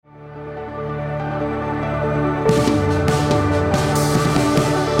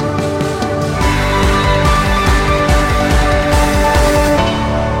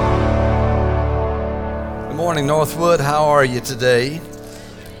morning, Northwood. How are you today?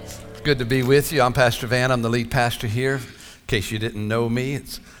 Good to be with you. I'm Pastor Van. I'm the lead pastor here. In case you didn't know me,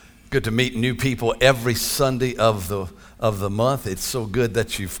 it's good to meet new people every Sunday of the month. It's so good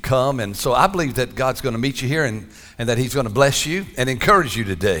that you've come. And so I believe that God's going to meet you here and that He's going to bless you and encourage you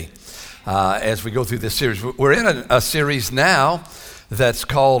today as we go through this series. We're in a series now that's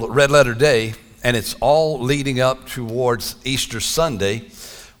called Red Letter Day, and it's all leading up towards Easter Sunday,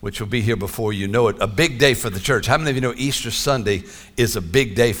 which will be here before you know it. A big day for the church. How many of you know Easter Sunday is a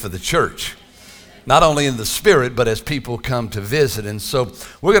big day for the church? Not only in the spirit, but as people come to visit. And so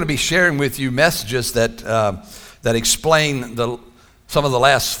we're going to be sharing with you messages that explain some of the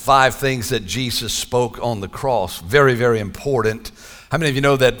last 5 things that Jesus spoke on the cross. Very, very important. How many of you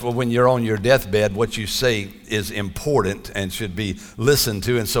know that when you're on your deathbed, what you say is important and should be listened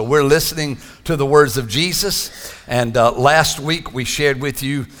to? And so we're listening to the words of Jesus. And last week we shared with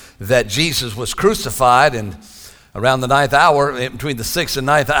you that Jesus was crucified, and around the 9th hour, between the 6th and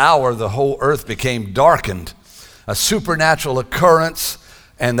 9th hour, the whole earth became darkened. A supernatural occurrence,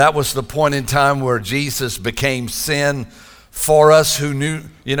 and that was the point in time where Jesus became sin for us who knew,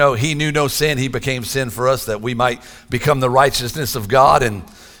 He knew no sin. He became sin for us that we might become the righteousness of God,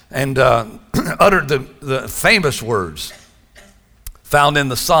 and uttered the famous words found in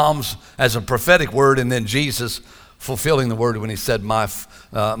the Psalms as a prophetic word, and then Jesus fulfilling the word when He said, my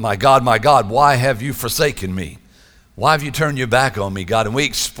God, why have you forsaken me? Why have you turned your back on me, God? And we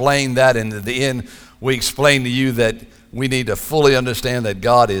explained that, and at the end, we explained to you that we need to fully understand that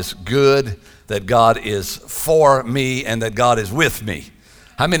God is good, that God is for me, and that God is with me.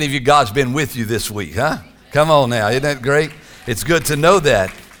 How many of you, God's been with you this week, huh? Come on now, isn't that great? It's good to know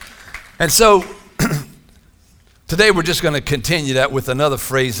that. And so today we're just going to continue that with another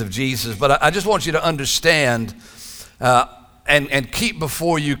phrase of Jesus, but I just want you to understand and keep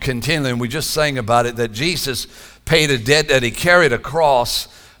before you continually, and we just sang about it, that Jesus paid a debt, that He carried a cross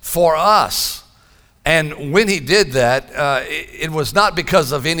for us. And when He did that, it was not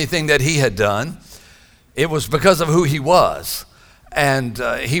because of anything that He had done. It was because of who He was. And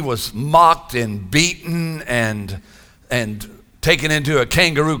He was mocked and beaten and taken into a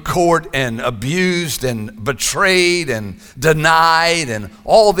kangaroo court and abused and betrayed and denied. And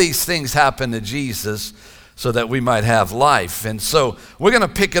all these things happened to Jesus so that we might have life. And so we're going to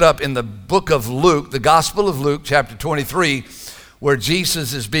pick it up in the book of Luke, the Gospel of Luke, chapter 23, where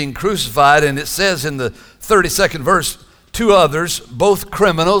Jesus is being crucified, and it says in the 32nd verse, 2 others, both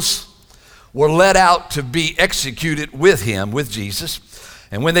criminals, were led out to be executed with Him, with Jesus.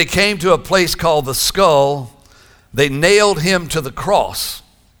 And when they came to a place called the Skull, they nailed Him to the cross.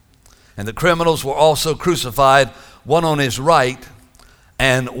 And the criminals were also crucified, one on His right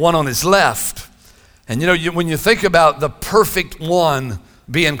and one on His left. And when you think about the perfect one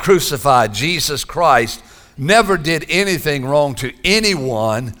being crucified, Jesus Christ, never did anything wrong to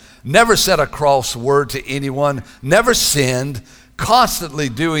anyone, never said a cross word to anyone, never sinned, constantly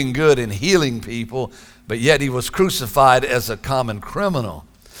doing good and healing people, but yet He was crucified as a common criminal.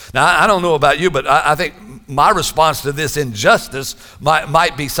 Now, I don't know about you, but I think my response to this injustice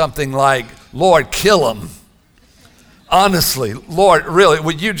might be something like, Lord, kill Him. Honestly, Lord, really,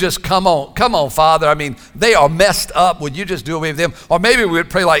 would you just come on, Father? I mean, they are messed up. Would you just do away with them? Or maybe we would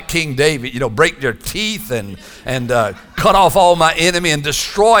pray like King David, break their teeth and cut off all my enemy and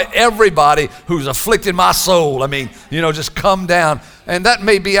destroy everybody who's afflicted my soul. I mean, just come down. And that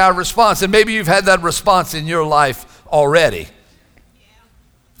may be our response. And maybe you've had that response in your life already.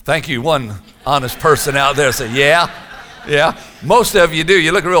 Thank you. One honest person out there said, yeah, most of you do.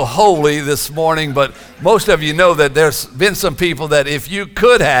 You look real holy this morning, but most of you know that there's been some people that if you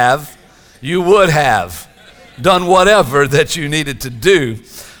could have, you would have done whatever that you needed to do.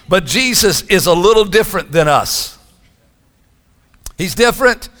 But Jesus is a little different than us. He's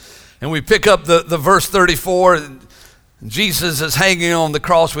different, and we pick up the verse 34. Jesus is hanging on the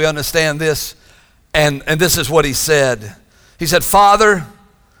cross. We understand this, and this is what He said. He said, Father,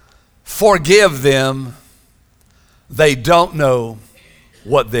 forgive them. They don't know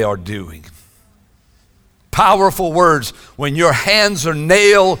what they are doing. Powerful words. When your hands are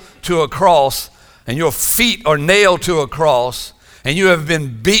nailed to a cross and your feet are nailed to a cross and you have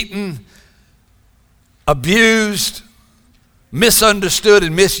been beaten, abused, misunderstood,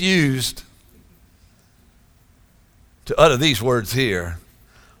 and misused, to utter these words here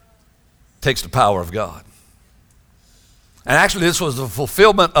takes the power of God. And actually, this was the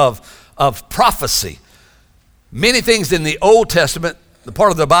fulfillment of prophecy. Many things in the Old Testament, the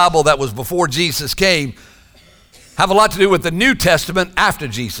part of the Bible that was before Jesus came, have a lot to do with the New Testament after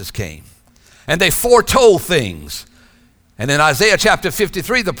Jesus came. And they foretold things. And in Isaiah chapter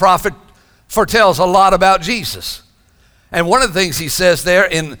 53, the prophet foretells a lot about Jesus. And one of the things he says there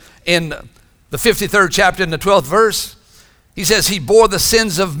in the 53rd chapter in the 12th verse, he says he bore the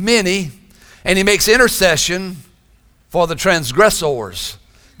sins of many and he makes intercession for the transgressors.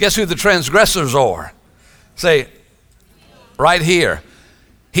 Guess who the transgressors are? Say, right here.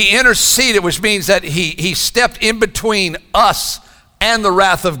 He interceded, which means that he stepped in between us and the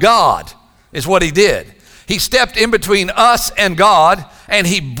wrath of God, is what he did. He stepped in between us and God, and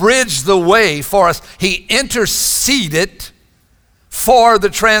he bridged the way for us. He interceded for the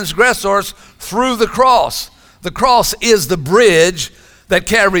transgressors through the cross. The cross is the bridge that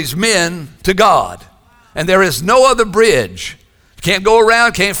carries men to God. And there is no other bridge. Can't go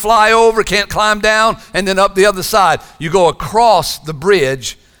around, can't fly over, can't climb down, and then up the other side. You go across the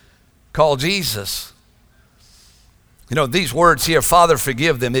bridge called Jesus. You know, these words here, Father,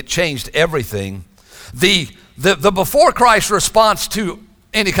 forgive them, it changed everything. The before Christ response to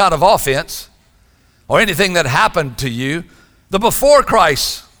any kind of offense or anything that happened to you, the before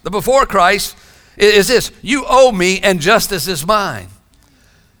Christ is this: you owe me and justice is mine.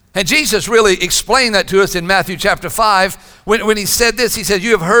 And Jesus really explained that to us in Matthew chapter 5 when he said this. He said,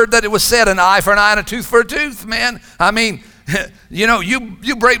 you have heard that it was said, an eye for an eye and a tooth for a tooth, man. I mean, you know,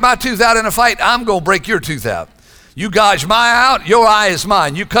 you break my tooth out in a fight, I'm going to break your tooth out. You gouge my eye out, your eye is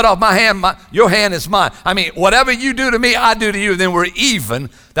mine. You cut off my hand, your hand is mine. I mean, whatever you do to me, I do to you, then we're even.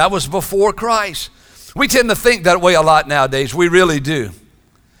 That was before Christ. We tend to think that way a lot nowadays. We really do.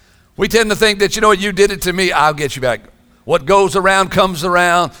 We tend to think that, you know what, you did it to me, I'll get you back. What goes around comes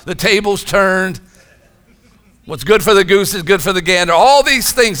around. The table's turned. What's good for the goose is good for the gander. All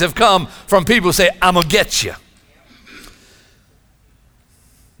these things have come from people who say, I'm going to get you.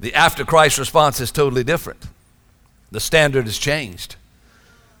 The after Christ response is totally different. The standard has changed.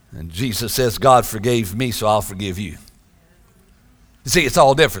 And Jesus says, God forgave me, so I'll forgive you. You see, it's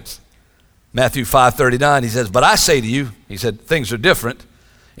all different. Matthew 5:39, he says, but I say to you, he said, things are different.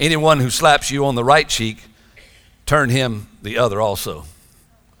 Anyone who slaps you on the right cheek, turn him the other also.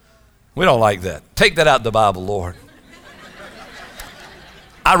 We don't like that. Take that out of the Bible, Lord.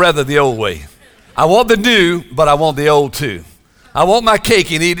 I'd rather the old way. I want the new, but I want the old too. I want my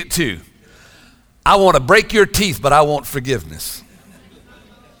cake and eat it too. I want to break your teeth, but I want forgiveness.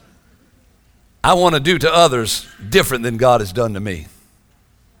 I want to do to others different than God has done to me.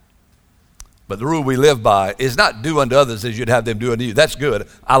 But the rule we live by is not do unto others as you'd have them do unto you. That's good.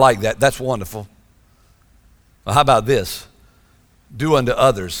 I like that. That's wonderful. Well, how about this? Do unto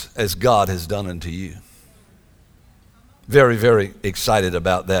others as God has done unto you. Very, very excited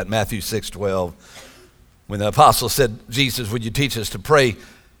about that. Matthew 6:12. When the apostle said, Jesus, would you teach us to pray?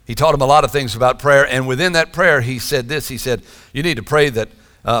 He taught him a lot of things about prayer. And within that prayer, he said this. He said, you need to pray that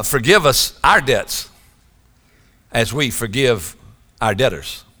forgive us our debts as we forgive our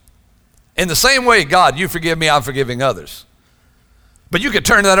debtors. In the same way, God, you forgive me, I'm forgiving others. But you could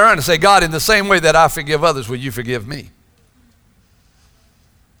turn that around and say, God, in the same way that I forgive others, will you forgive me? It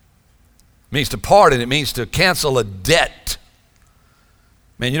means to pardon. It means to cancel a debt.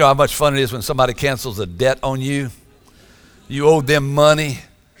 Man, you know how much fun it is when somebody cancels a debt on you? You owed them money.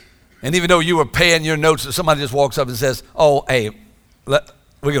 And even though you were paying your notes, somebody just walks up and says, oh, hey, we're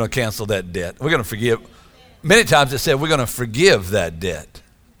going to cancel that debt. We're going to forgive. Many times it said, we're going to forgive that debt.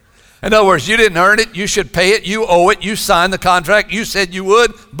 In other words, you didn't earn it, you should pay it, you owe it, you signed the contract, you said you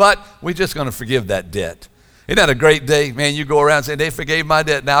would, but we're just going to forgive that debt. Isn't that a great day? Man, you go around and say, they forgave my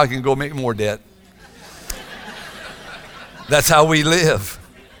debt, now I can go make more debt. That's how we live.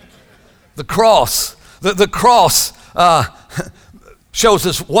 The cross, the cross shows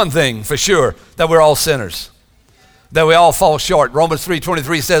us one thing for sure, that we're all sinners, that we all fall short. Romans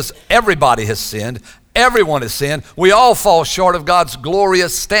 3:23 says, everybody has sinned. Everyone has sinned. We all fall short of God's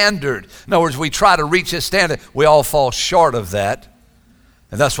glorious standard. In other words, we try to reach his standard. We all fall short of that.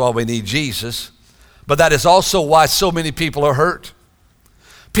 And that's why we need Jesus. But that is also why so many people are hurt.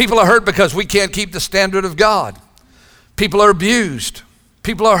 People are hurt because we can't keep the standard of God. People are abused.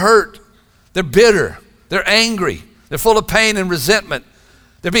 People are hurt. They're bitter. They're angry. They're full of pain and resentment.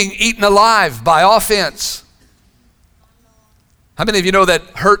 They're being eaten alive by offense. How many of you know that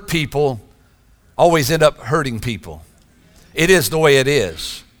hurt people always end up hurting people? It is the way it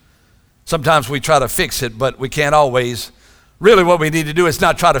is. Sometimes we try to fix it, but we can't always. Really what we need to do is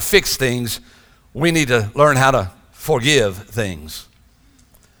not try to fix things. We need to learn how to forgive things.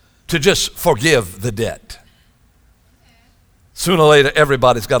 To just forgive the debt. Sooner or later,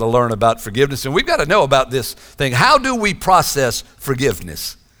 everybody's got to learn about forgiveness, and we've got to know about this thing. How do we process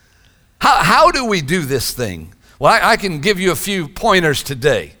forgiveness? How do we do this thing? Well, I can give you a few pointers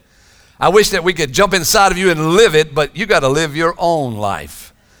today. I wish that we could jump inside of you and live it, but you got to live your own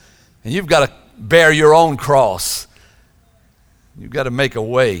life. And you've got to bear your own cross. You've got to make a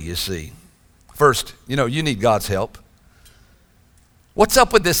way, you see. First, you need God's help. What's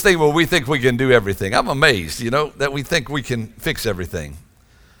up with this thing where we think we can do everything? I'm amazed, that we think we can fix everything.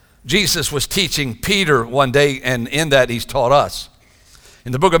 Jesus was teaching Peter one day, and in that he's taught us.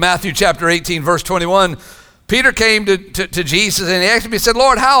 In the book of Matthew chapter 18, verse 21, Peter came to Jesus and he asked him, he said,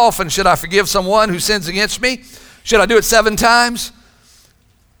 Lord, how often should I forgive someone who sins against me? Should I do it 7 times?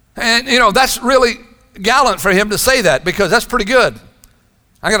 And, that's really gallant for him to say that, because that's pretty good.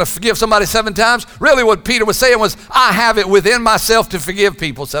 I'm going to forgive somebody 7 times? Really what Peter was saying was, I have it within myself to forgive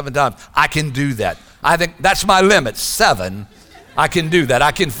people 7 times. I can do that. I think that's my limit, 7. I can do that.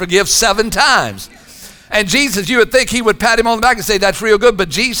 I can forgive 7 times. And Jesus, you would think he would pat him on the back and say, that's real good. But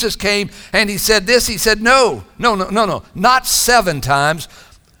Jesus came and he said this. He said, no, not 7 times,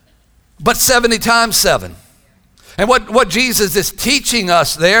 but 70 times 7. And what Jesus is teaching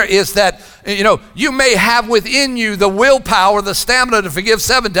us there is that, you may have within you the willpower, the stamina to forgive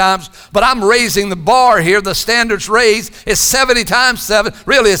 7 times, but I'm raising the bar here. The standard's raised. It's 70 times 7.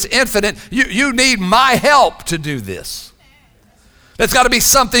 Really, it's infinite. You need my help to do this. There's got to be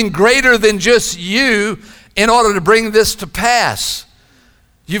something greater than just you in order to bring this to pass.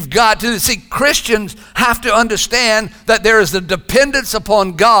 You've got to see, Christians have to understand that there is a dependence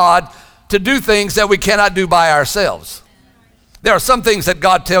upon God to do things that we cannot do by ourselves. There are some things that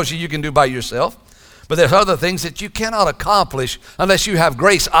God tells you can do by yourself, but there's other things that you cannot accomplish unless you have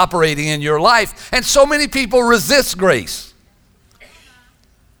grace operating in your life. And so many people resist grace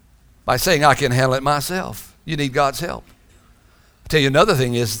by saying, I can handle it myself. You need God's help. I'll tell you another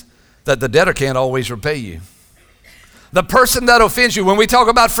thing is that the debtor can't always repay you. The person that offends you, when we talk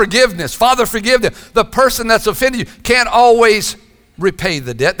about forgiveness, Father, forgive them, the person that's offended you can't always repay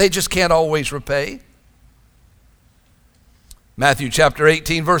the debt. They just can't always repay. Matthew chapter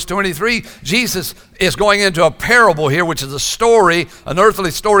 18, verse 23, Jesus is going into a parable here, which is a story, an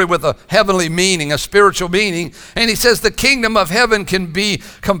earthly story with a heavenly meaning, a spiritual meaning. And he says the kingdom of heaven can be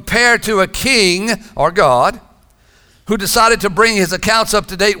compared to a king, or God, who decided to bring his accounts up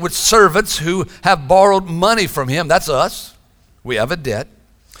to date with servants who have borrowed money from him. That's us. We have a debt.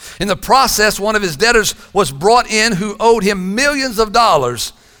 In the process, one of his debtors was brought in who owed him millions of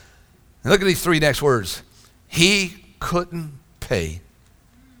dollars. And look at these 3 next words. He couldn't pay.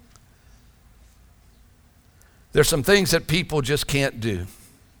 There's some things that people just can't do.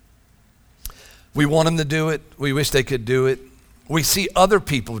 We want them to do it. We wish they could do it. We see other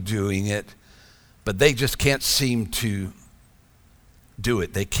people doing it, but they just can't seem to do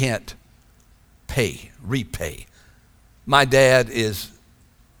it. They can't repay. My dad is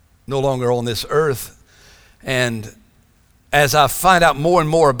no longer on this earth, and as I find out more and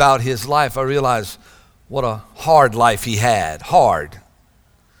more about his life, I realize what a hard life he had. Hard.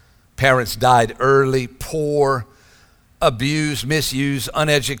 Parents died early, poor, abused, misused,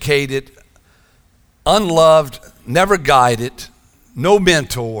 uneducated, unloved, never guided, no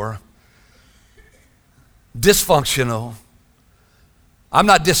mentor, dysfunctional. I'm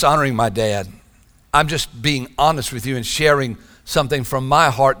not dishonoring my dad. I'm just being honest with you and sharing something from my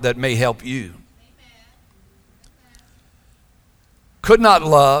heart that may help you. Amen. Could not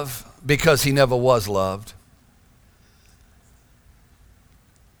love because he never was loved.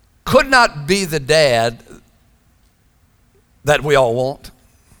 Could not be the dad that we all want.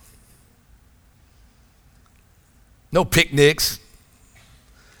 No picnics,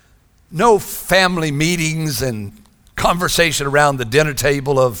 no family meetings and conversation around the dinner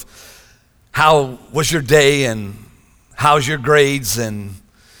table of how was your day and how's your grades and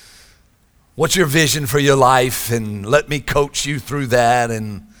what's your vision for your life, and let me coach you through that,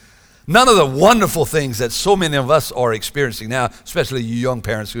 and none of the wonderful things that so many of us are experiencing now, especially you young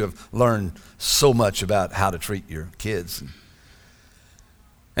parents who have learned so much about how to treat your kids.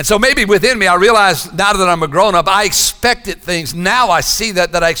 And so maybe within me, I realize now that I'm a grown up, I expected things. Now I see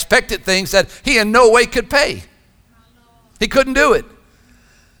that I expected things that he in no way could pay. He couldn't do it.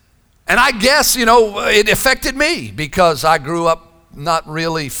 And I guess, it affected me because I grew up not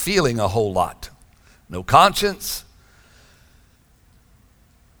really feeling a whole lot. No conscience.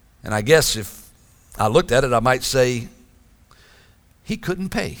 And I guess if I looked at it, I might say, he couldn't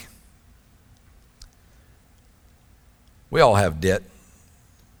pay. We all have debt.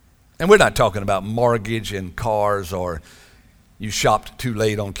 And we're not talking about mortgage and cars, or you shopped too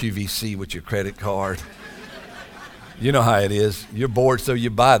late on QVC with your credit card. You know how it is. You're bored, so you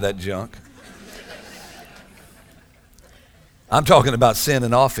buy that junk. I'm talking about sin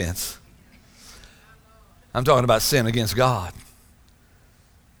and offense. I'm talking about sin against God.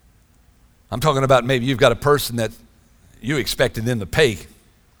 I'm talking about maybe you've got a person that you expected them to pay,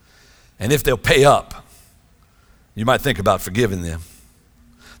 And if they'll pay up, you might think about forgiving them.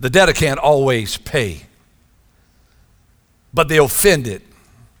 The debtor can't always pay, but the offended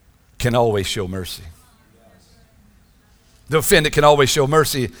can always show mercy. The offended can always show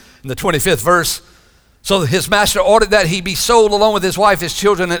mercy. In the 25th verse, so his master ordered that he be sold along with his wife, his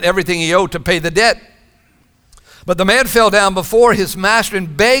children, and everything he owed to pay the debt. But the man fell down before his master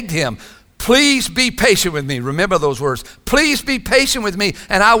and begged him, please be patient with me. Remember those words. Please be patient with me,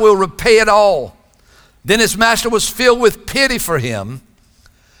 and I will repay it all. Then his master was filled with pity for him,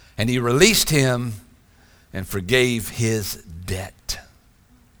 and he released him and forgave his debt.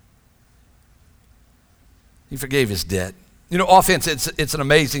 He forgave his debt. You know, offense, it's an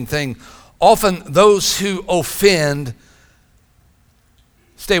amazing thing. Often those who offend,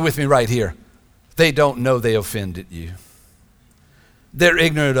 stay with me right here, they don't know they offended you. They're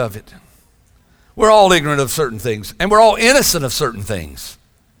ignorant of it. We're all ignorant of certain things, and we're all innocent of certain things.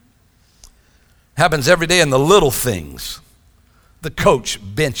 Happens every day in the little things. The coach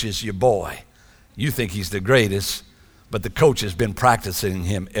benches your boy. You think he's the greatest, but the coach has been practicing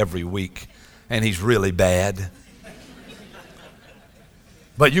him every week, and he's really bad.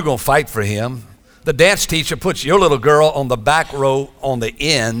 But you're going to fight for him. The dance teacher puts your little girl on the back row on the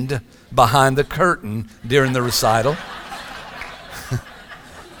end behind the curtain during the recital.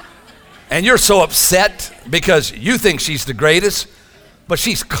 And you're so upset because you think she's the greatest, but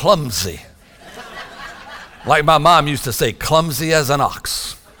she's clumsy. Like my mom used to say, clumsy as an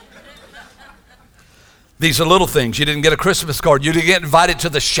ox. These are little things. You didn't get a Christmas card. You didn't get invited to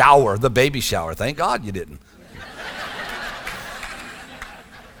the shower, the baby shower. Thank God you didn't.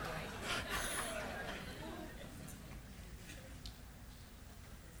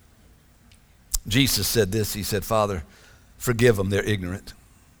 Jesus said this. He said, Father, forgive them. They're ignorant.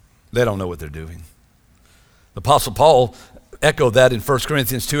 They don't know what they're doing. The Apostle Paul echoed that in 1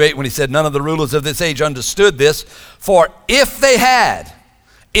 Corinthians 2:8 when he said, none of the rulers of this age understood this, for if they had,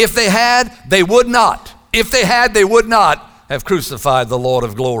 they would not. If they had, they would not have crucified the Lord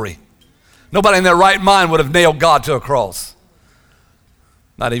of glory. Nobody in their right mind would have nailed God to a cross.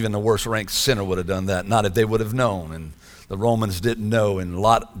 Not even the worst ranked sinner would have done that, not if they would have known. And the Romans didn't know, and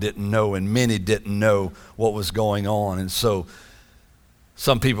Lot didn't know, and many didn't know what was going on. And so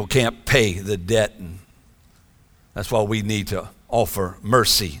some people can't pay the debt, and that's why we need to offer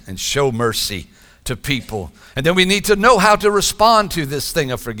mercy and show mercy to people. And then we need to know how to respond to this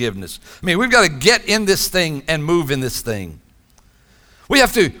thing of forgiveness. I mean, we've got to get in this thing and move in this thing. We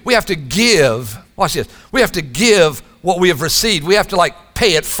have to give, watch this, we have to give what we have received. We have to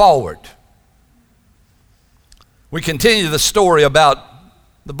pay it forward. We continue the story about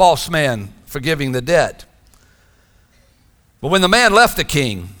the boss man forgiving the debt. But when the man left the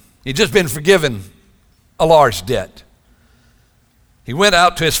king, he'd just been forgiven a large debt. He went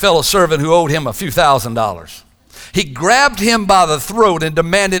out to his fellow servant who owed him a few $1,000s. He grabbed him by the throat and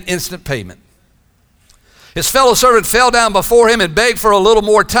demanded instant payment. His fellow servant fell down before him and begged for a little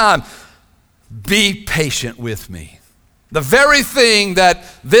more time. Be patient with me. The very thing that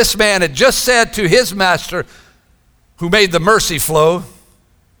this man had just said to his master, who made the mercy flow,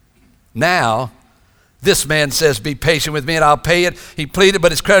 now this man says, be patient with me and I'll pay it. He pleaded,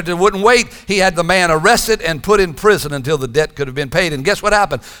 but his creditor wouldn't wait. He had the man arrested and put in prison until the debt could have been paid. And guess what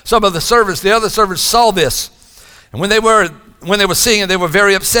happened? Some of the other servants saw this. And when they were seeing it, they were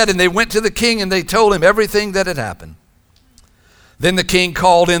very upset, and they went to the king and they told him everything that had happened. Then the king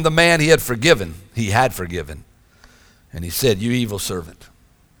called in the man he had forgiven. And he said, you evil servant,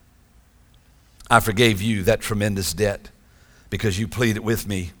 I forgave you that tremendous debt because you pleaded with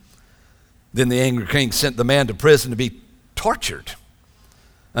me. Then the angry king sent the man to prison to be tortured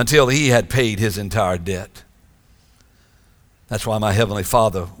until he had paid his entire debt. That's why my heavenly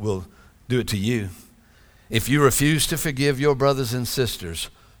Father will do it to you. If you refuse to forgive your brothers and sisters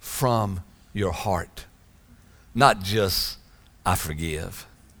from your heart, not just I forgive,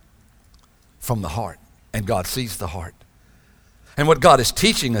 from the heart, and God sees the heart. And what God is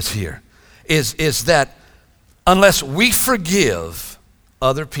teaching us here is that unless we forgive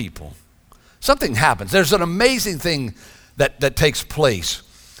other people, something happens. There's an amazing thing that takes place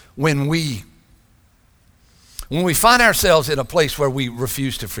when we find ourselves in a place where we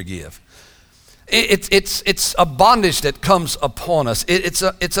refuse to forgive. It's a bondage that comes upon us. It's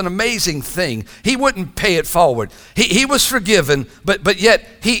an amazing thing. He wouldn't pay it forward. He was forgiven, but yet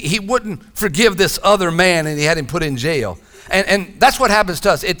he wouldn't forgive this other man, and he had him put in jail. And that's what happens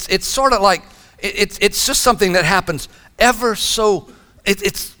to us. It's sort of like it's just something that happens ever so.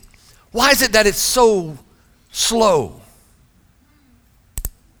 Why is it that it's so slow?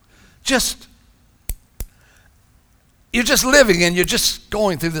 Just you're just living and you're just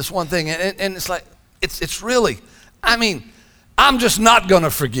going through this one thing. And it's like, it's really, I mean, I'm just not going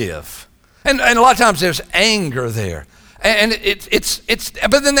to forgive. And a lot of times there's anger there. And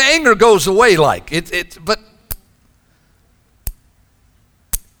but then the anger goes away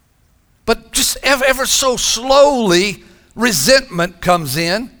but just ever so slowly, resentment comes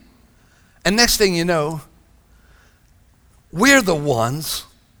in. And next thing you know, we're the ones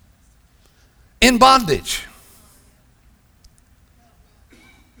in bondage.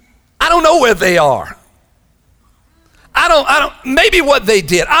 I don't know where they are. I don't, maybe what they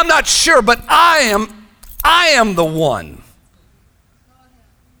did, I'm not sure, but I am the one.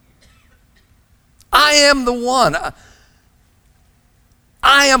 I am the one.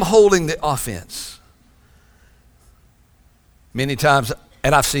 I am holding the offense. Many times,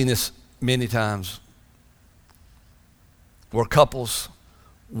 and I've seen this many times, where couples,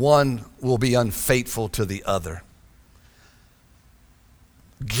 one will be unfaithful to the other.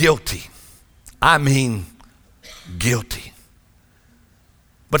 Guilty. I mean, guilty.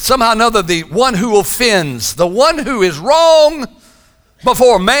 But somehow or another, the one who offends, the one who is wrong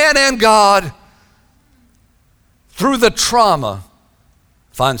before man and God, through the trauma,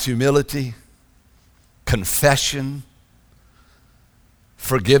 finds humility, confession,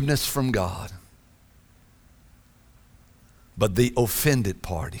 forgiveness from God. But the offended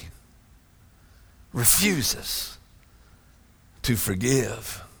party refuses to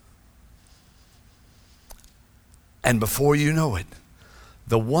forgive. And before you know it,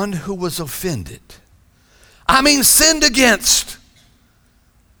 the one who was offended, sinned against,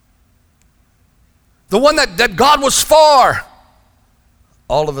 the one that God was for,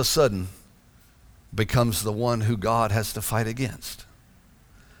 all of a sudden becomes the one who God has to fight against.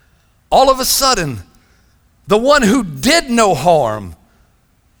 All of a sudden, the one who did no harm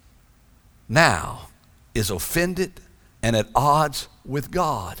now is offended and at odds with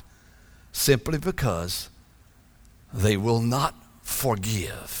God simply because they will not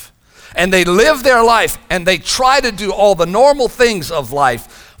forgive. And they live their life and they try to do all the normal things of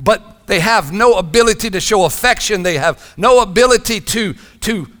life, but they have no ability to show affection. They have no ability to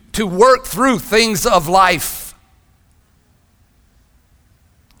work through things of life.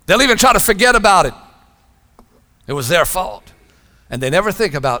 They'll even try to forget about it. It was their fault. And they never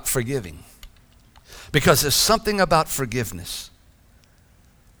think about forgiving. Because there's something about forgiveness.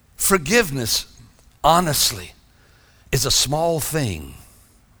 Forgiveness, honestly, is a small thing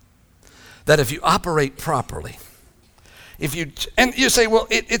that if you operate properly, and you say, well,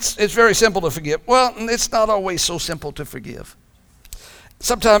 it's very simple to forgive. Well, it's not always so simple to forgive.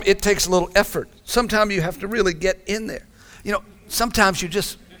 Sometimes it takes a little effort. Sometimes you have to really get in there. Sometimes you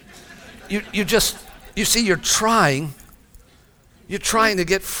see you're trying to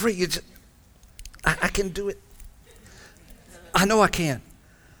get free. I can do it. I know I can.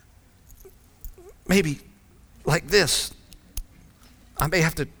 Maybe like this. I may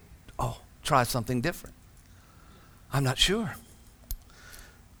have to try something different. I'm not sure.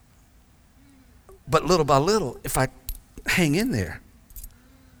 But little by little, if I hang in there,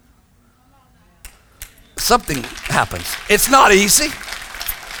 something happens. It's not easy.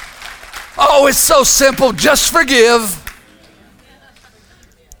 Oh, it's so simple. Just forgive.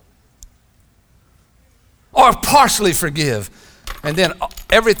 Or partially forgive. And then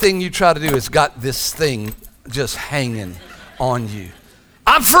everything you try to do has got this thing just hanging on you.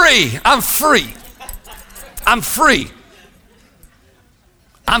 I'm free. I'm free. I'm free.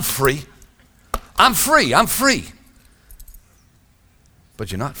 I'm free. I'm free. I'm free.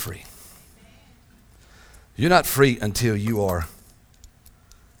 But you're not free. You're not free until you are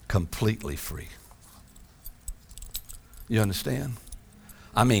completely free. You understand?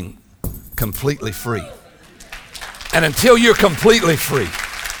 Completely free. And until you're completely free,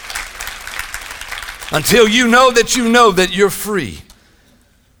 until you know that you're free,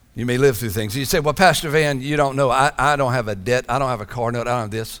 you may live through things. You say, well, Pastor Van, you don't know. I don't have a debt. I don't have a car note. I don't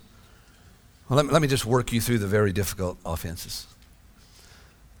have this. Well, let me just work you through the very difficult offenses.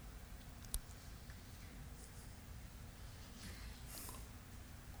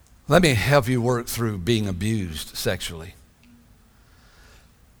 Let me help you work through being abused sexually.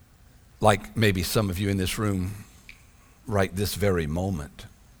 Like maybe some of you in this room right this very moment,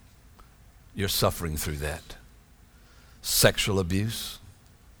 you're suffering through that. Sexual abuse,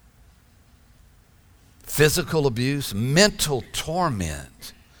 physical abuse, mental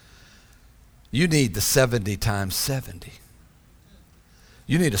torment. You need the 70 times 70.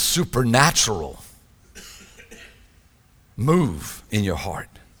 You need a supernatural move in your heart.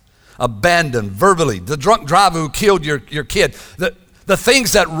 Abandoned verbally, the drunk driver who killed your kid, the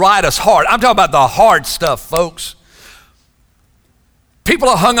things that ride us hard. I'm talking about the hard stuff, folks. People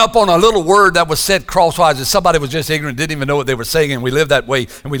are hung up on a little word that was said crosswise and somebody was just ignorant, didn't even know what they were saying, and we live that way,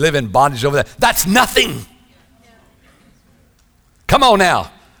 and we live in bondage over that. That's nothing. Come on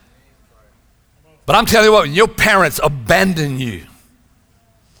now. But I'm telling you what, when your parents abandon you,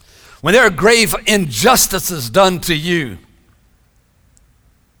 when there are grave injustices done to you.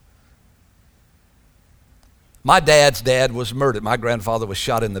 My dad's dad was murdered. My grandfather was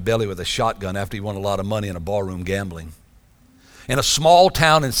shot in the belly with a shotgun after he won a lot of money in a barroom gambling in a small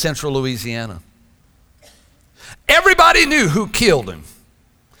town in central Louisiana. Everybody knew who killed him.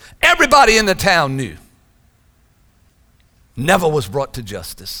 Everybody in the town knew. Never was brought to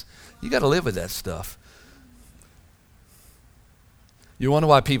justice. You got to live with that stuff. You wonder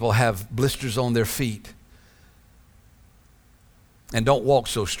why people have blisters on their feet and don't walk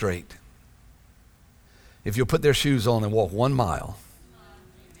so straight. If you'll put their shoes on and walk 1 mile,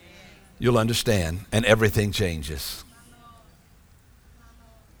 you'll understand, and everything changes.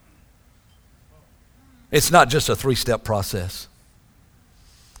 It's not just a 3-step process.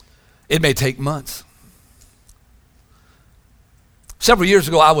 It may take months. Several years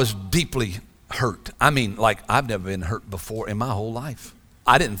ago, I was deeply hurt. I mean, like I've never been hurt before in my whole life.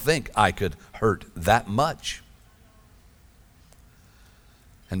 I didn't think I could hurt that much.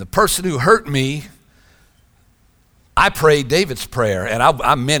 And the person who hurt me, I prayed David's prayer, and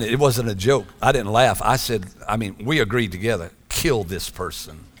I meant it. It wasn't a joke. I didn't laugh. I said, we agreed together, kill this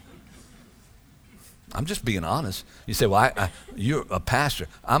person. I'm just being honest. You say, well, you're a pastor.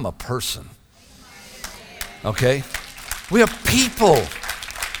 I'm a person. Okay? We are people.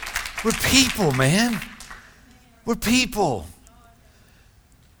 We're people, man. We're people.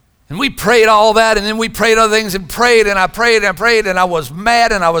 And we prayed all that, and then we prayed other things and prayed, and I prayed and I prayed, and I was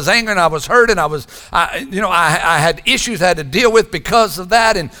mad and I was angry and I was hurt and I had issues I had to deal with because of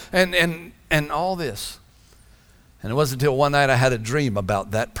that and all this. And it wasn't until one night I had a dream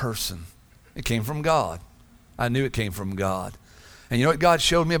about that person. It came from God. I knew it came from God. And you know what God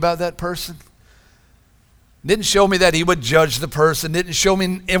showed me about that person? Didn't show me that he would judge the person. Didn't show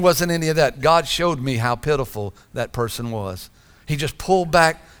me, it wasn't any of that. God showed me how pitiful that person was. He just pulled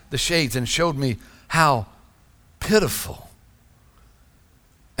back the shades and showed me how pitiful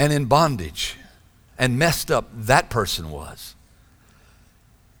and in bondage and messed up that person was.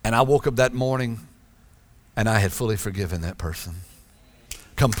 And I woke up that morning and I had fully forgiven that person.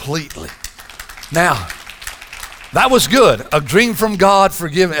 Completely. Now, that was good. A dream from God,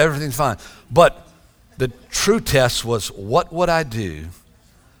 forgiven, everything's fine. But the true test was, what would I do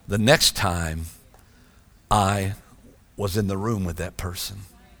the next time I was in the room with that person?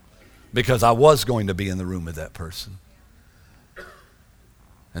 Because I was going to be in the room with that person.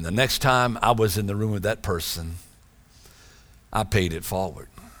 And the next time I was in the room with that person, I paid it forward.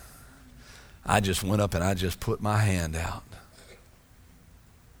 I just went up and I just put my hand out.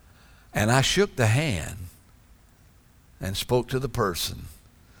 And I shook the hand and spoke to the person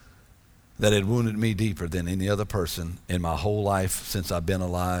that had wounded me deeper than any other person in my whole life since I've been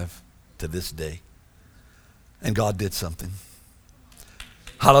alive to this day. And God did something.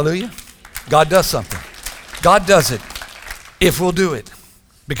 Hallelujah. God does something. God does it if we'll do it.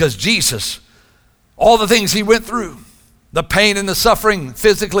 Because Jesus, all the things he went through, the pain and the suffering,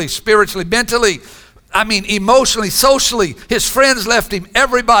 physically, spiritually, mentally, emotionally, socially, his friends left him,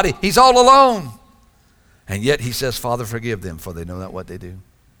 everybody, he's all alone. And yet he says, Father, forgive them, for they know not what they do.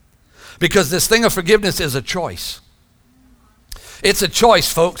 Because this thing of forgiveness is a choice. It's a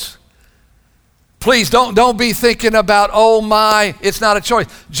choice, folks. Please don't be thinking about, oh my, it's not a choice.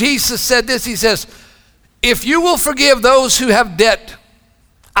 Jesus said this, he says, if you will forgive those who have debt,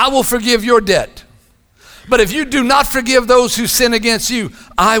 I will forgive your debt. But if you do not forgive those who sin against you,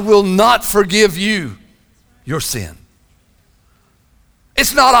 I will not forgive you your sin.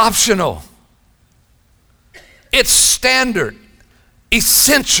 It's not optional. It's standard,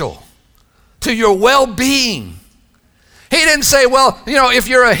 essential to your well-being. He didn't say, well, if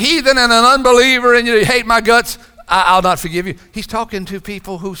you're a heathen and an unbeliever and you hate my guts, I'll not forgive you. He's talking to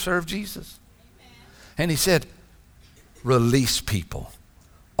people who serve Jesus. Amen. And he said, release people,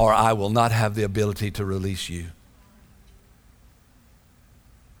 or I will not have the ability to release you.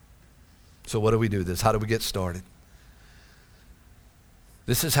 So what do we do this? How do we get started?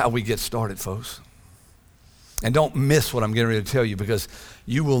 This is how we get started, folks. And don't miss what I'm getting ready to tell you, because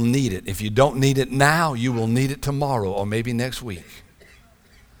you will need it. If you don't need it now, you will need it tomorrow or maybe next week.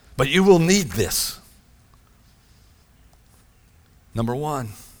 But you will need this. Number one,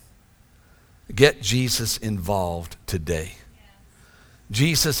 get Jesus involved today.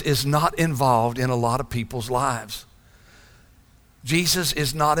 Jesus is not involved in a lot of people's lives. Jesus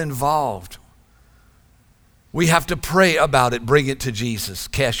is not involved We have to pray about it, bring it to Jesus.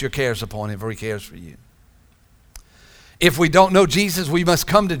 Cast your cares upon him, for he cares for you. If we don't know Jesus, we must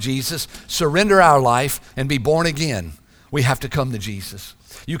come to Jesus, surrender our life, and be born again. We have to come to Jesus.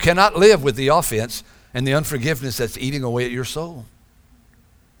 You cannot live with the offense and the unforgiveness that's eating away at your soul.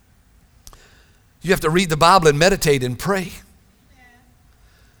 You have to read the Bible and meditate and pray.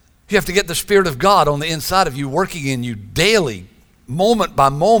 You have to get the Spirit of God on the inside of you, working in you daily, moment by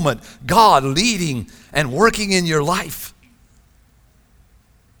moment, God leading and working in your life.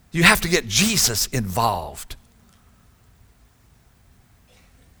 You have to get Jesus involved.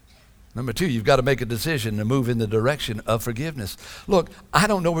 Number two, you've got to make a decision to move in the direction of forgiveness. Look, I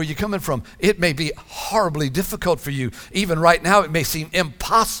don't know where you're coming from. It may be horribly difficult for you. Even right now, it may seem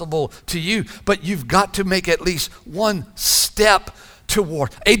impossible to you, but you've got to make at least one step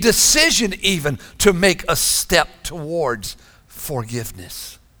toward, a decision even to make a step towards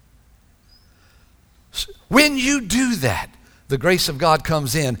forgiveness. When you do that, the grace of God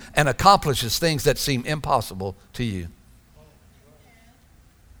comes in and accomplishes things that seem impossible to you.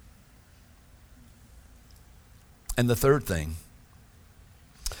 And the third thing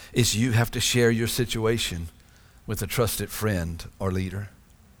is you have to share your situation with a trusted friend or leader.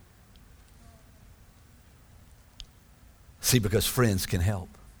 See, because friends can help.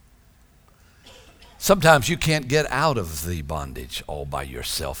 Sometimes you can't get out of the bondage all by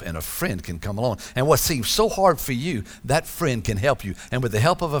yourself, and a friend can come along. And what seems so hard for you, that friend can help you. And with the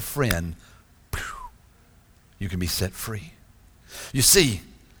help of a friend, you can be set free. You see,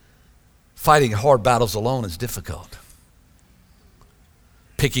 fighting hard battles alone is difficult.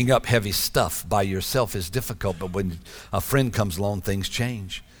 Picking up heavy stuff by yourself is difficult, but when a friend comes along, things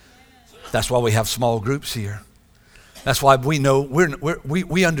change. That's why we have small groups here. That's why we know,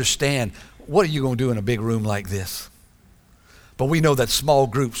 we understand, what are you going to do in a big room like this? But we know that small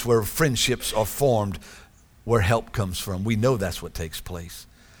groups where friendships are formed, where help comes from. We know that's what takes place.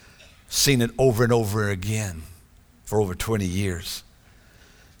 Seen it over and over again for over 20 years.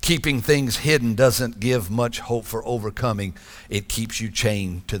 Keeping things hidden doesn't give much hope for overcoming. It keeps you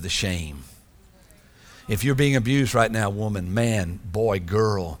chained to the shame. If you're being abused right now, woman, man, boy,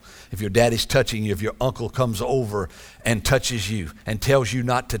 girl, if your daddy's touching you, if your uncle comes over and touches you and tells you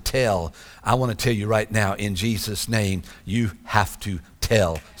not to tell, I want to tell you right now, in Jesus' name, you have to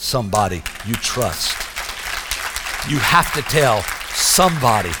tell somebody you trust. You have to tell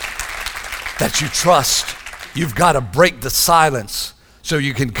somebody that you trust. You've got to break the silence so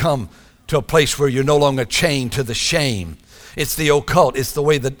you can come to a place where you're no longer chained to the shame. It's the occult. It's the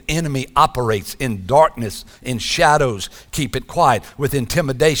way the enemy operates in darkness, in shadows. Keep it quiet. With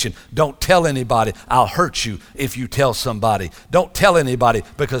intimidation. Don't tell anybody. I'll hurt you if you tell somebody. Don't tell anybody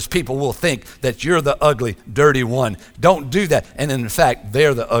because people will think that you're the ugly, dirty one. Don't do that. And in fact,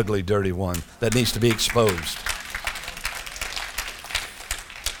 they're the ugly, dirty one that needs to be exposed.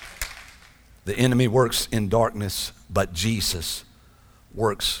 The enemy works in darkness, but Jesus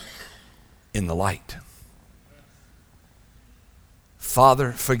works in the light.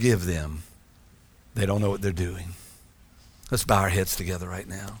 Father, forgive them. They don't know what they're doing. Let's bow our heads together right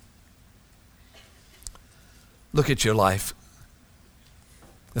now. Look at your life.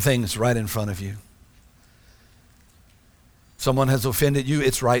 The thing's right in front of you. Someone has offended you,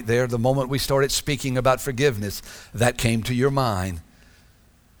 it's right there. The moment we started speaking about forgiveness, that came to your mind.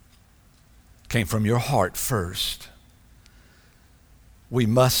 Came from your heart first. We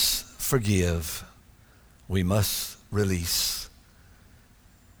must forgive. We must release.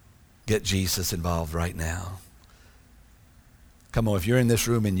 Get Jesus involved right now. Come on, if you're in this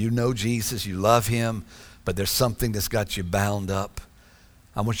room and you know Jesus, you love him, but there's something that's got you bound up,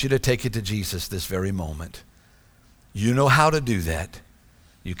 I want you to take it to Jesus this very moment. You know how to do that.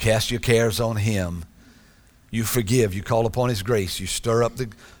 You cast your cares on him. You forgive. You call upon his grace. You stir up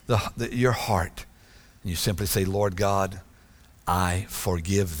your heart. And you simply say, Lord God, I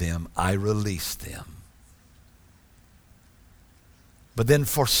forgive them. I release them. But then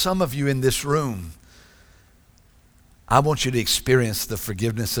for some of you in this room, I want you to experience the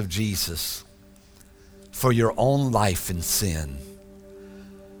forgiveness of Jesus for your own life in sin,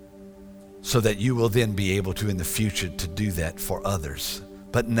 so that you will then be able to in the future to do that for others.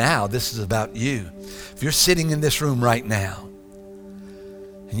 But now this is about you. If you're sitting in this room right now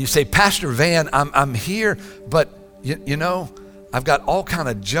and you say, Pastor Van, I'm here, but you know, I've got all kind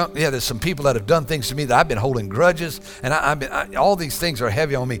of junk. Yeah, there's some people that have done things to me that I've been holding grudges, and all these things are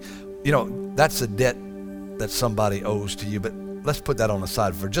heavy on me. You know, that's a debt that somebody owes to you, but let's put that on the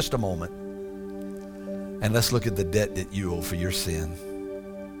side for just a moment. And let's look at the debt that you owe for your sin.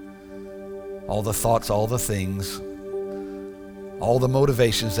 All the thoughts, all the things, all the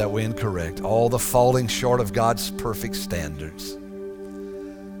motivations that were incorrect, all the falling short of God's perfect standards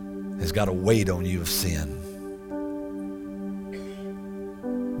has got a weight on you of sin.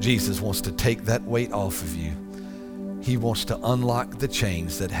 Jesus wants to take that weight off of you. He wants to unlock the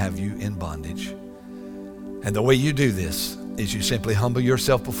chains that have you in bondage. And the way you do this is you simply humble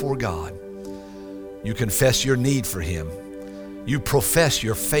yourself before God. You confess your need for Him. You profess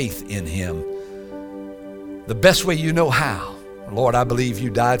your faith in Him. The best way you know how. Lord, I believe you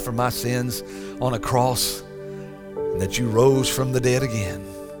died for my sins on a cross and that you rose from the dead again.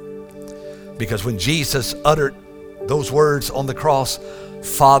 Because when Jesus uttered those words on the cross,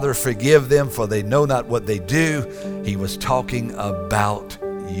 Father, forgive them, for they know not what they do, He was talking about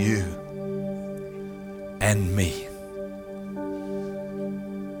you and me.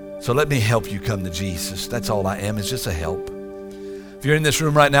 So let me help you come to Jesus. That's all I am, is just a help. If you're in this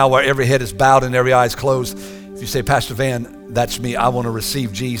room right now where every head is bowed and every eye is closed, if you say, Pastor Van, that's me. I want to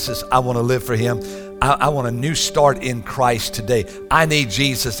receive Jesus. I want to live for Him. I want a new start in Christ today. I need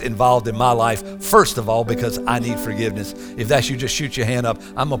Jesus involved in my life, first of all, because I need forgiveness. If that's you, just shoot your hand up.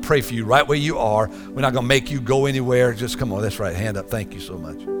 I'm going to pray for you right where you are. We're not going to make you go anywhere. Just come on, that's right, hand up. Thank you so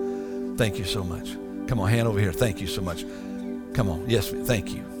much. Thank you so much. Come on, hand over here. Thank you so much. Come on. Yes,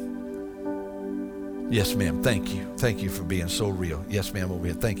 thank you. Yes, ma'am. Thank you. Thank you for being so real. Yes, ma'am, over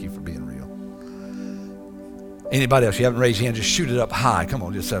here. Thank you for being real. Anybody else? You haven't raised your hand, just shoot it up high. Come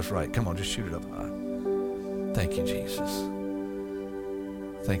on, that's right. Come on, just shoot it up high. Thank you, Jesus.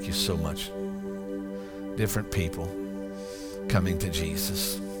 Thank you so much. Different people coming to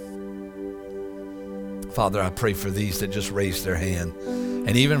Jesus. Father, I pray for these that just raised their hand,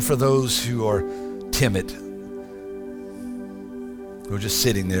 and even for those who are timid, who are just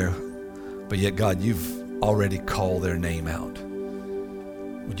sitting there, but yet, God, you've already called their name out.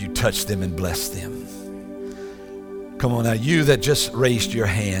 Would you touch them and bless them? Come on now, you that just raised your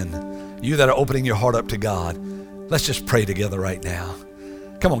hand, you that are opening your heart up to God, let's just pray together right now.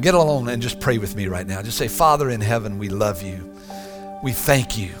 Come on, get alone and just pray with me right now. Just say, Father in heaven, we love you. We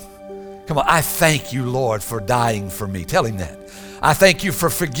thank you. Come on, I thank you, Lord, for dying for me. Tell Him that. I thank you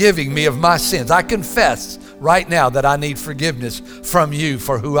for forgiving me of my sins. I confess right now that I need forgiveness from you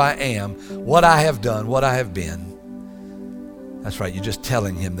for who I am, what I have done, what I have been. That's right, you're just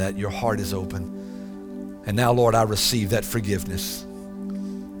telling Him that. Your heart is open. And now, Lord, I receive that forgiveness.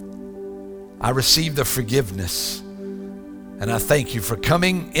 I receive the forgiveness. And I thank you for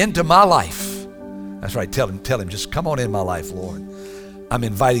coming into my life. That's right, tell him, just come on in my life, Lord. I'm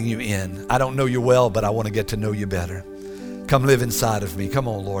inviting you in. I don't know you well, but I want to get to know you better. Come live inside of me. Come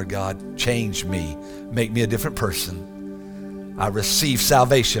on, Lord God, change me. Make me a different person. I receive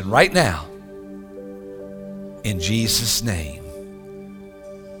salvation right now. In Jesus' name.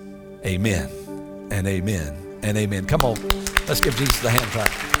 Amen and amen and amen. Come on, let's give Jesus a hand clap.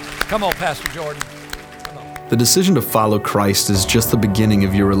 Come on, Pastor Jordan. Come on. The decision to follow Christ is just the beginning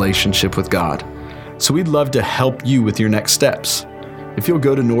of your relationship with God. So we'd love to help you with your next steps. If you'll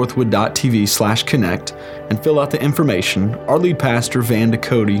go to northwood.tv/connect and fill out the information, our lead pastor, Van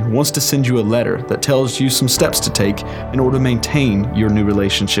Ducote, wants to send you a letter that tells you some steps to take in order to maintain your new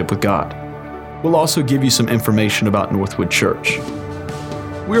relationship with God. We'll also give you some information about Northwood Church.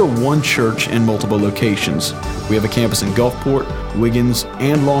 We are one church in multiple locations. We have a campus in Gulfport, Wiggins,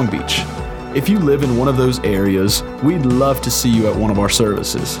 and Long Beach. If you live in one of those areas, we'd love to see you at one of our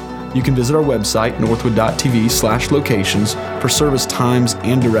services. You can visit our website, northwood.tv/locations, for service times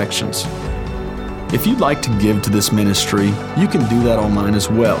and directions. If you'd like to give to this ministry, you can do that online as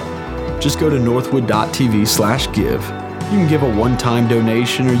well. Just go to northwood.tv/give. You can give a one-time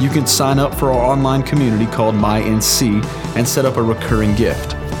donation, or you can sign up for our online community called MyNC and set up a recurring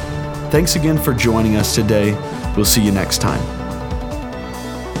gift. Thanks again for joining us today. We'll see you next time.